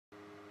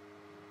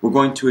We're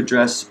going to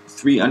address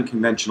 3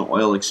 unconventional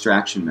oil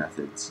extraction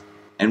methods.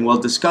 And while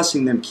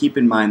discussing them, keep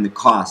in mind the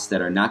costs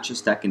that are not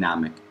just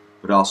economic,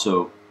 but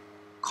also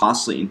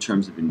costly in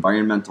terms of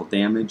environmental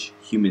damage,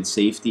 human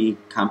safety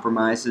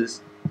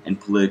compromises, and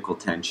political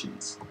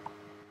tensions.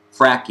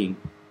 Fracking,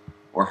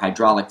 or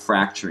hydraulic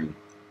fracturing,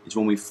 is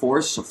when we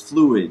force a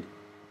fluid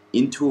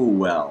into a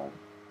well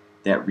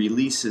that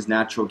releases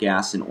natural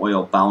gas and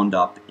oil bound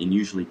up in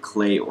usually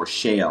clay or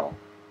shale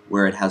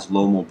where it has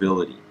low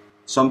mobility.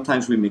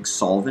 Sometimes we mix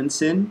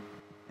solvents in,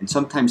 and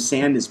sometimes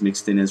sand is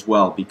mixed in as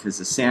well, because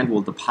the sand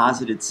will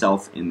deposit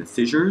itself in the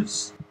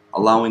fissures,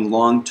 allowing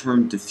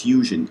long-term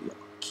diffusion,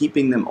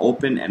 keeping them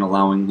open and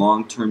allowing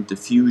long-term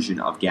diffusion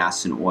of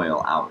gas and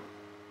oil out.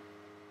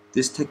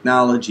 This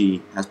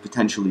technology has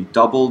potentially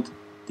doubled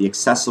the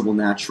accessible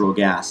natural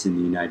gas in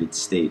the United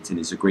States and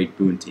is a great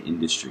boon to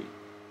industry.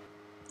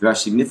 There are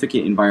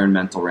significant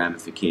environmental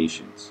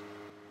ramifications.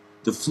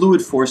 The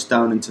fluid forced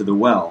down into the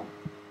well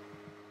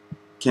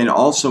can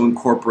also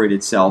incorporate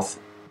itself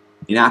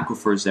in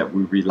aquifers that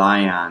we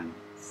rely on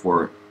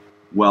for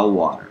well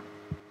water.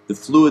 The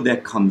fluid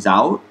that comes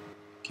out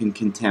can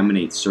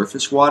contaminate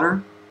surface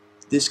water.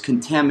 This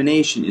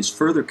contamination is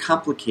further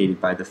complicated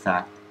by the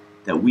fact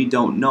that we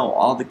don't know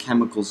all the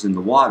chemicals in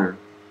the water,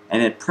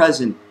 and at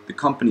present the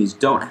companies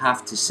don't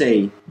have to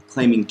say,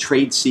 claiming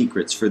trade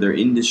secrets for their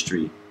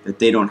industry, that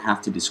they don't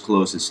have to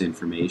disclose this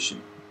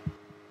information.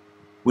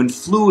 When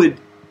fluid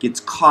gets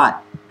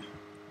caught,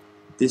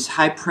 this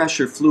high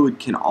pressure fluid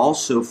can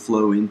also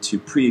flow into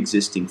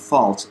pre-existing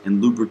faults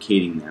and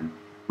lubricating them,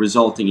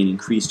 resulting in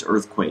increased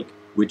earthquake,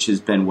 which has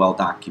been well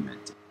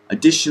documented.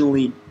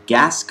 Additionally,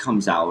 gas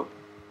comes out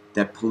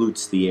that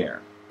pollutes the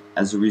air.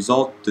 As a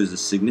result, there's a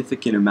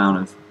significant amount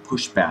of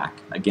pushback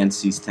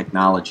against these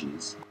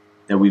technologies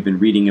that we've been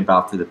reading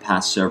about for the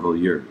past several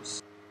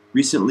years.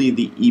 Recently,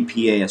 the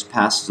EPA has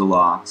passed a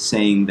law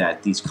saying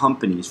that these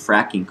companies,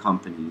 fracking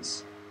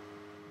companies,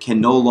 can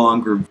no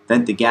longer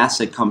vent the gas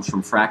that comes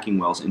from fracking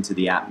wells into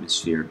the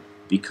atmosphere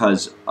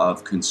because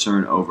of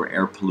concern over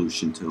air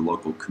pollution to the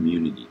local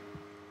community.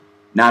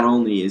 Not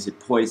only is it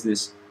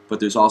poisonous,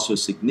 but there's also a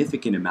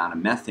significant amount of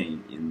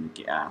methane in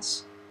the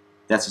gas.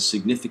 That's a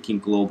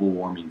significant global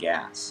warming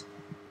gas.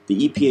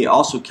 The EPA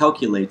also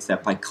calculates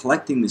that by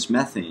collecting this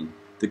methane,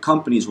 the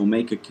companies will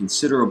make a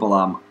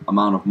considerable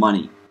amount of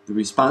money. The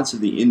response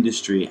of the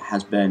industry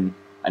has been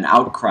an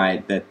outcry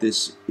that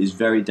this is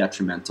very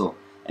detrimental,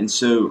 and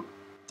so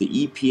the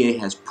EPA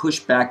has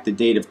pushed back the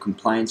date of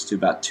compliance to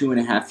about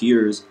 2.5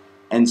 years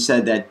and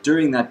said that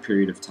during that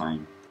period of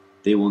time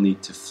they will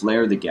need to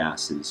flare the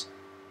gases,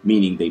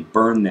 meaning they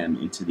burn them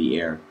into the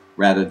air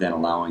rather than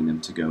allowing them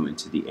to go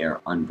into the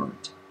air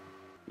unburnt.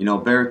 In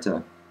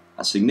Alberta,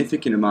 a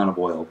significant amount of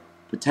oil,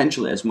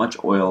 potentially as much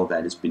oil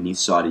that is beneath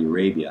Saudi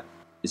Arabia,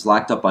 is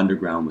locked up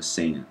underground with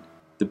sand.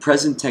 The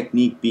present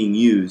technique being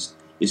used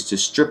is to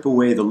strip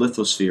away the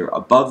lithosphere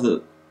above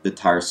the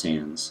tar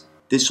sands.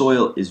 This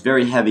oil is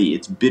very heavy,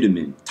 it's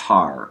bitumen,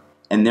 tar,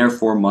 and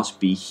therefore must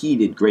be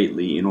heated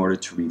greatly in order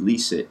to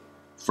release it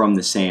from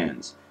the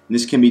sands. And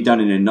this can be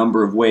done in a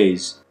number of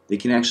ways. They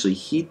can actually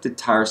heat the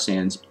tar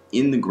sands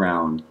in the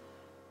ground,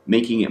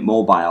 making it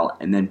mobile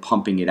and then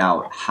pumping it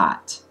out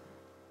hot.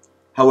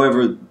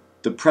 However,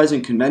 the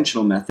present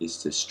conventional method is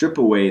to strip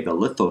away the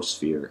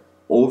lithosphere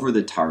over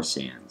the tar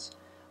sands,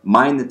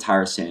 mine the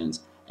tar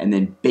sands, and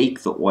then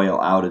bake the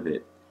oil out of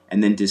it,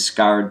 and then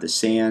discard the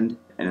sand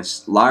and a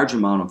large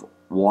amount of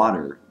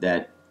water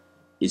that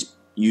is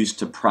used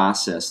to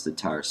process the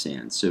tar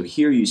sands. So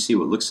here you see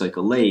what looks like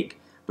a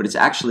lake, but it's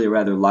actually a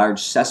rather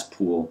large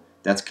cesspool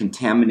that's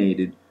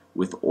contaminated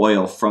with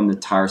oil from the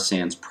tar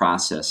sands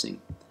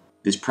processing.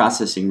 This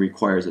processing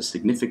requires a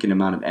significant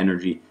amount of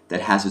energy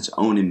that has its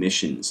own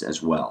emissions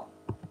as well.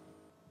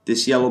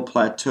 This yellow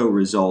plateau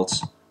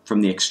results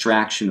from the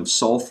extraction of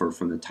sulfur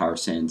from the tar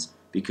sands,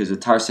 because the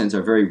tar sands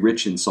are very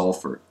rich in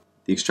sulfur.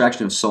 The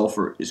extraction of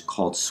sulfur is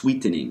called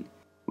sweetening.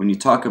 When you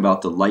talk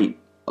about the light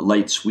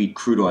sweet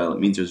crude oil, it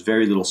means there's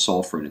very little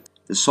sulfur in it.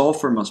 The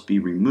sulfur must be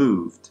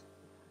removed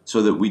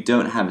so that we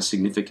don't have a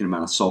significant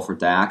amount of sulfur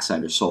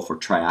dioxide or sulfur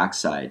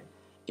trioxide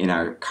in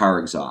our car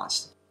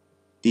exhaust.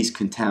 These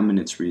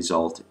contaminants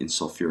result in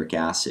sulfuric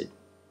acid.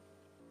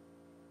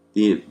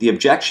 The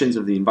objections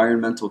of the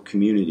environmental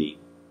community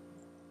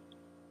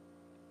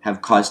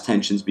have caused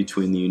tensions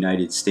between the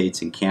United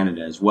States and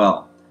Canada as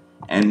well.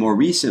 And more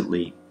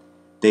recently,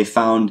 they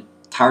found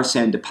tar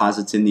sand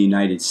deposits in the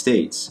United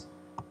States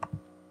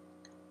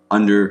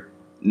under,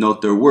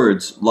 note their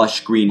words,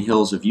 lush green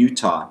hills of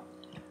Utah.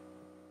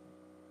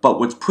 But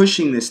what's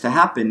pushing this to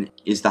happen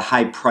is the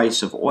high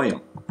price of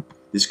oil.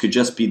 This could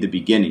just be the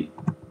beginning.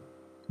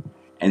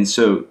 And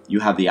so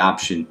you have the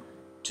option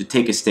to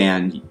take a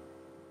stand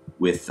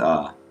with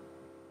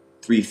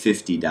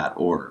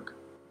 350.org.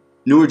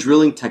 Newer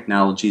drilling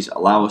technologies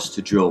allow us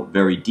to drill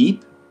very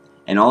deep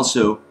and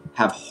also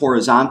have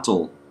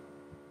horizontal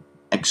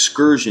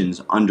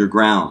excursions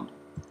underground.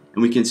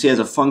 And we can see as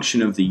a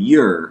function of the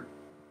year,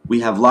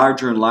 we have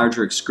larger and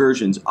larger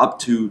excursions up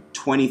to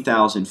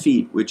 20,000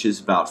 feet, which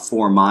is about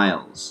 4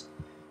 miles.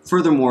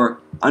 Furthermore,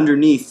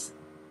 underneath,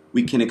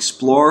 we can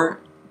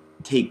explore,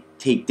 take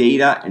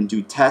data, and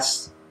do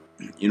tests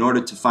in order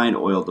to find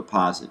oil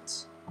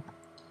deposits.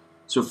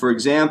 So for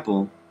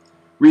example,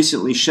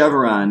 recently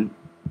Chevron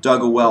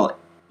dug a well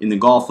in the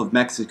Gulf of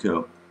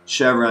Mexico.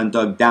 Chevron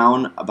dug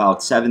down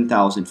about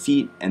 7,000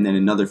 feet and then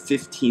another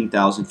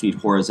 15,000 feet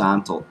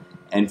horizontal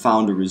and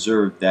found a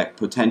reserve that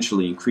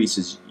potentially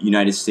increases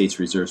United States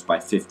reserves by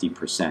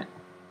 50%.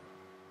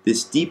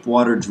 This deep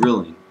water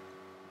drilling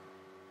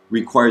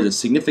requires a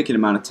significant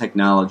amount of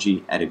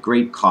technology at a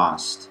great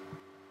cost,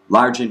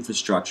 large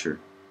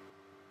infrastructure,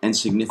 and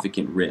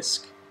significant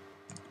risk.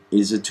 It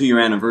is a 2-year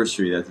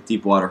anniversary that the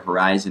Deepwater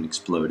Horizon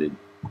exploded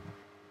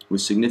with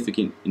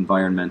significant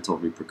environmental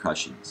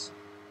repercussions.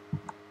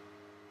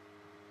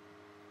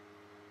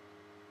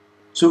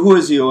 So who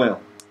is the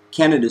oil?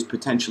 Canada is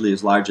potentially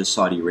as large as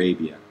Saudi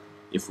Arabia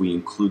if we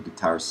include the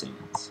tar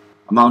sands.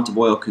 Amount of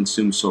oil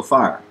consumed so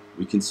far.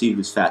 We can see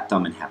who's fat,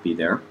 dumb, and happy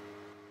there.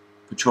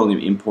 Petroleum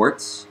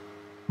imports,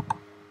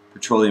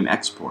 petroleum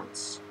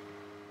exports.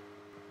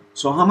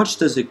 So how much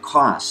does it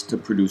cost to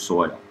produce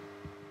oil?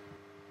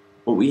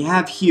 What we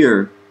have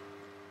here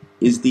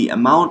is the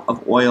amount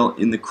of oil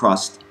in the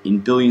crust in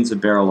billions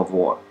of barrels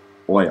of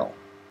oil.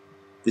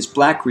 This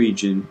black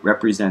region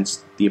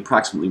represents the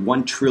approximately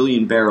 1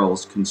 trillion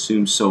barrels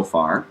consumed so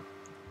far.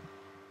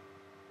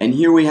 And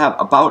here we have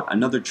about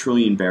another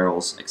trillion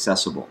barrels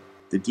accessible.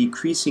 The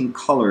decreasing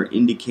color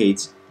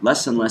indicates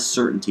less and less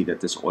certainty that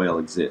this oil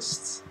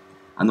exists.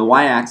 On the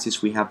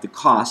y-axis we have the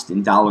cost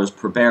in dollars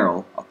per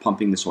barrel of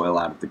pumping this oil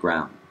out of the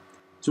ground.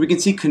 So we can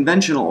see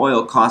conventional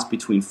oil costs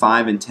between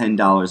 $5 and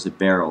 $10 a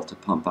barrel to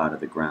pump out of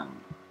the ground.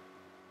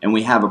 And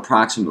we have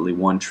approximately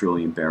 1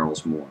 trillion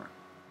barrels more.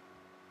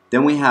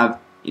 Then we have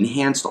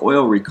enhanced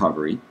oil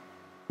recovery.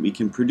 We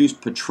can produce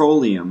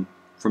petroleum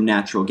from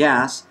natural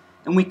gas,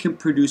 and we can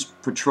produce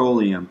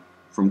petroleum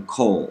from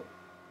coal,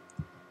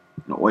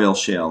 and oil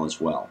shale as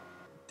well.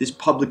 This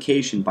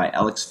publication by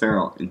Alex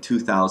Farrell in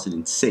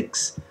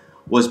 2006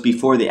 was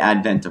before the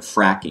advent of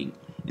fracking,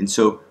 and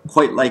so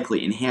quite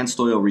likely enhanced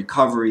oil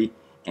recovery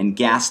and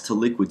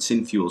gas-to-liquid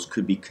synfuels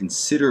could be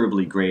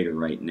considerably greater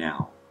right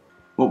now.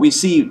 What we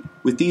see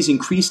with these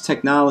increased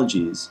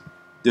technologies,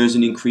 there's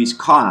an increased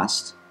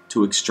cost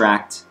to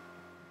extract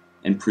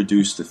and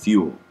produce the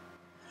fuel.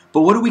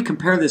 But what do we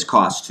compare this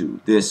cost to?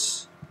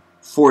 This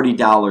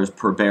 $40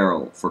 per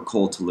barrel for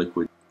coal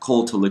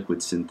to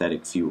liquid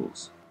synthetic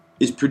fuels.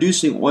 Is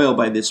producing oil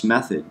by this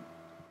method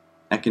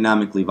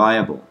economically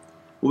viable?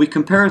 Well, we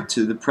compare it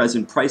to the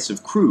present price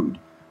of crude,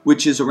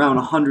 which is around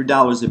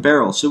 $100 a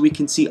barrel. So we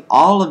can see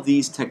all of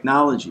these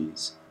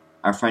technologies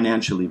are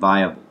financially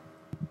viable.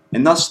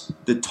 And thus,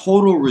 the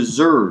total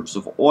reserves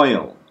of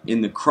oil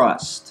in the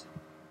crust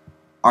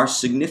are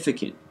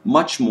significant,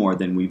 much more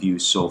than we've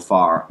used so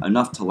far,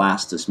 enough to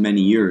last us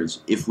many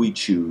years if we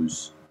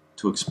choose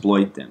to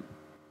exploit them.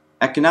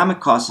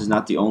 Economic cost is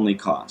not the only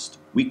cost.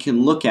 We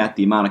can look at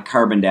the amount of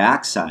carbon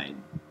dioxide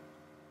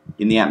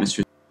in the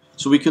atmosphere.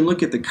 So we can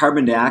look at the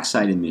carbon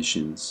dioxide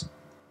emissions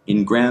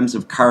in grams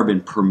of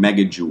carbon per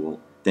megajoule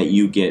that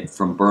you get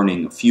from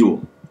burning a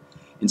fuel.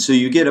 And so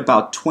you get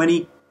about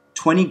 20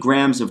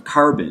 grams of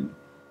carbon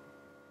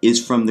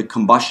is from the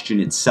combustion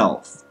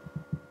itself.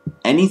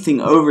 Anything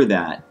over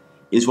that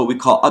is what we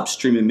call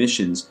upstream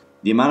emissions,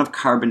 the amount of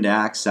carbon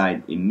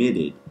dioxide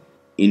emitted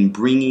in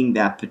bringing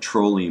that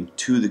petroleum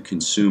to the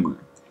consumer.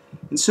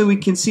 And so we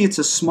can see it's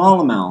a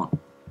small amount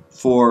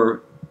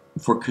for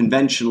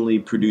conventionally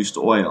produced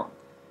oil.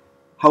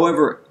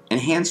 However,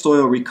 enhanced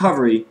oil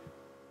recovery,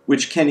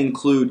 which can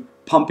include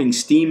pumping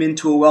steam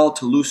into a well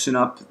to loosen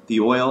up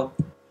the oil,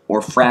 or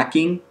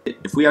fracking,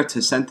 if we are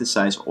to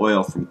synthesize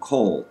oil from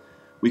coal,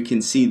 we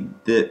can see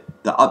that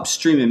the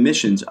upstream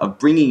emissions of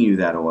bringing you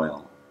that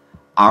oil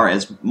are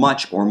as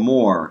much or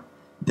more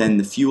than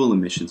the fuel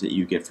emissions that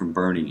you get from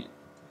burning it.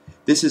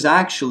 This is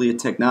actually a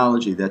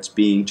technology that's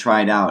being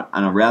tried out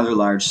on a rather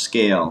large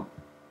scale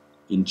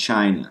in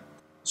China.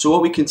 So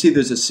what we can see,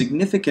 there's a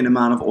significant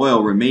amount of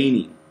oil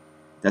remaining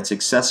that's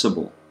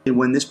accessible. And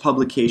when this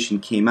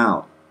publication came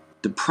out,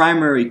 the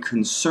primary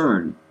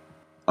concern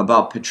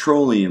about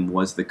petroleum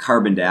was the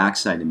carbon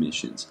dioxide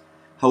emissions.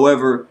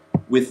 However,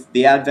 with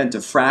the advent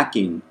of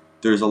fracking,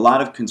 there's a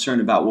lot of concern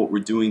about what we're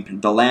doing to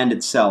the land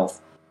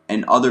itself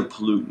and other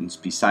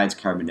pollutants besides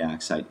carbon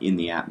dioxide in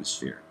the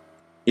atmosphere.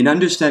 In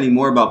understanding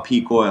more about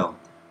peak oil,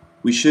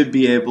 we should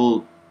be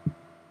able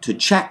to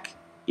check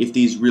if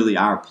these really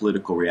are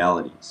political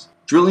realities.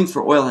 Drilling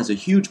for oil has a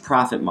huge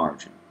profit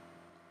margin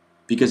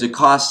because it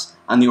costs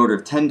on the order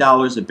of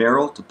 $10 a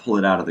barrel to pull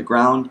it out of the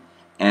ground,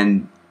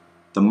 and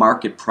the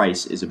market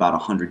price is about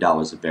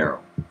 $100 a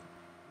barrel.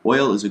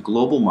 Oil is a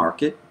global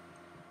market.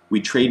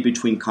 We trade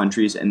between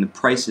countries, and the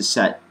price is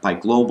set by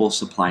global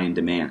supply and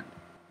demand.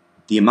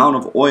 The amount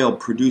of oil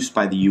produced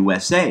by the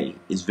USA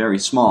is very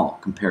small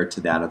compared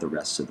to that of the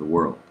rest of the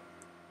world.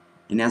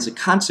 And as a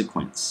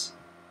consequence,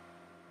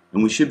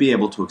 and we should be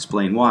able to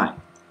explain why,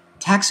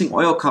 taxing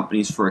oil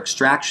companies for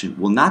extraction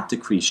will not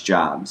decrease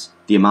jobs,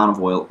 the amount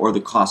of oil, or the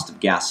cost of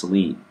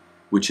gasoline,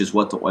 which is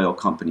what the oil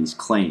companies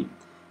claim.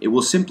 it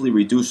will simply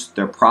reduce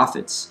their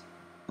profits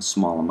a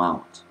small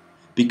amount.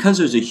 Because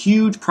there's a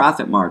huge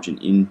profit margin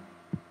in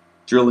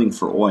drilling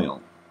for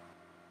oil,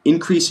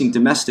 increasing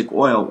domestic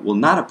oil will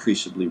not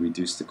appreciably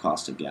reduce the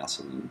cost of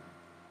gasoline.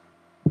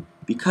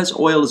 Because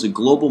oil is a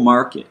global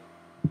market,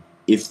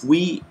 if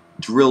we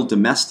drill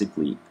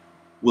domestically,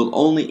 we'll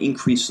only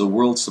increase the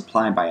world's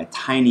supply by a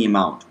tiny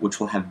amount, which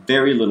will have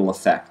very little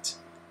effect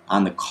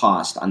on the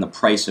cost, on the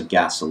price of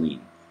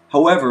gasoline.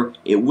 However,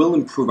 it will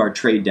improve our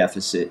trade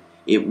deficit,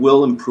 it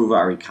will improve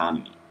our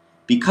economy.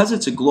 Because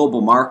it's a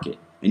global market,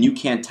 and you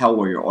can't tell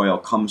where your oil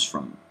comes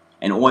from,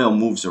 and oil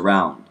moves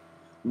around,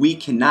 we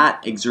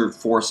cannot exert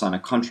force on a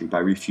country by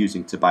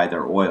refusing to buy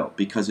their oil,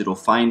 because it'll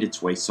find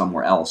its way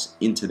somewhere else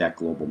into that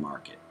global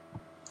market.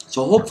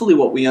 So hopefully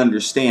what we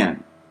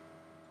understand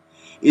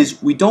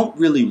is we don't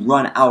really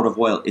run out of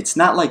oil. It's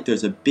not like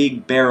there's a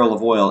big barrel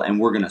of oil and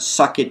we're going to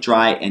suck it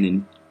dry and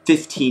in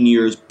 15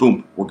 years,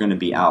 boom, we're going to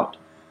be out.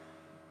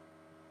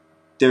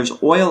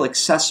 There's oil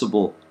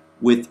accessible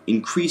with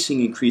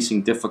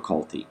increasing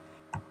difficulty.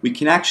 We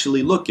can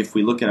actually look, if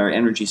we look at our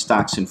energy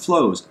stocks and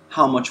flows,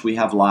 how much we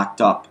have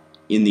locked up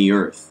in the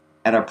earth.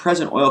 At our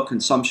present oil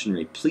consumption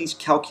rate, please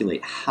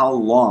calculate how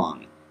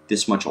long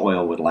this much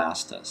oil would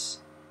last us.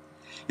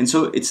 And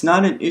so it's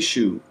not an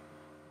issue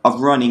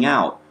of running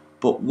out,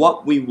 but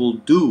what we will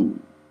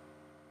do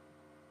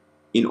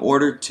in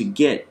order to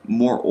get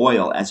more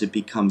oil as it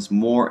becomes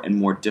more and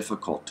more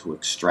difficult to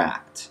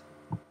extract.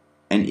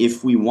 And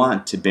if we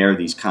want to bear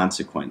these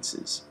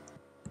consequences.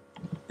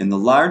 And the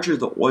larger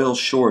the oil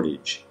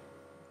shortage,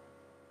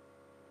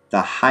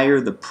 the higher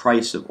the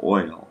price of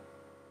oil,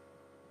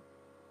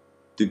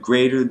 the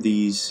greater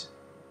these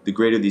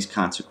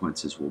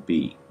consequences will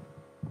be.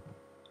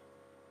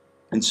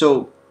 And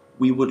so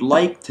we would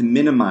like to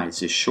minimize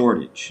this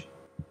shortage.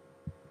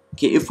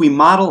 Okay, if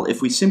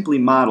we simply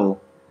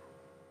model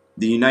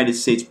the United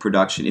States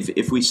production,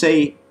 if we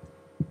say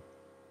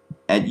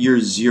at year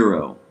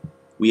 0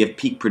 we have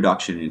peak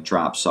production and it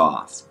drops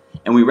off,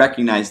 and we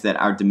recognize that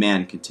our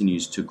demand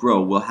continues to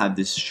grow, we'll have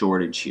this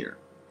shortage here.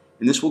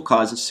 And this will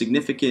cause a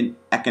significant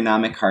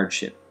economic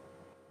hardship.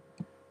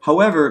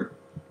 However,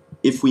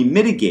 if we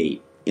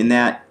mitigate in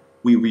that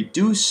we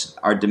reduce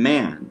our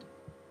demand,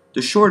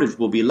 the shortage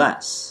will be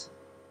less.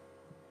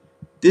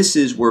 This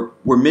is we're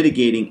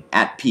mitigating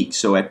at peak.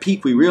 So at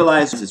peak we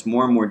realize it's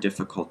more and more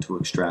difficult to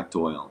extract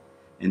oil,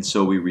 and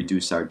so we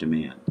reduce our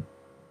demand.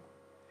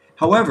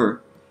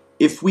 However,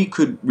 if we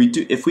could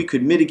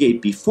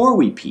mitigate before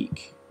we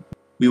peak,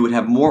 we would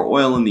have more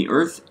oil in the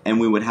earth and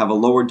we would have a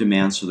lower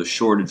demand, so the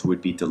shortage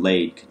would be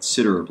delayed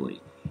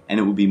considerably and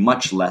it would be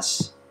much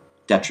less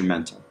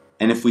detrimental.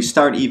 And if we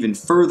start even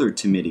further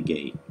to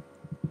mitigate,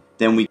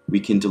 then we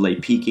can delay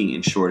peaking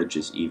and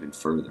shortages even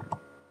further.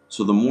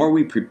 So the more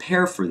we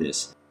prepare for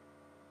this,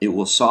 it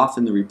will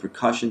soften the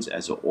repercussions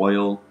as the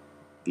oil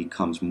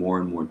becomes more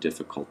and more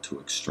difficult to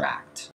extract.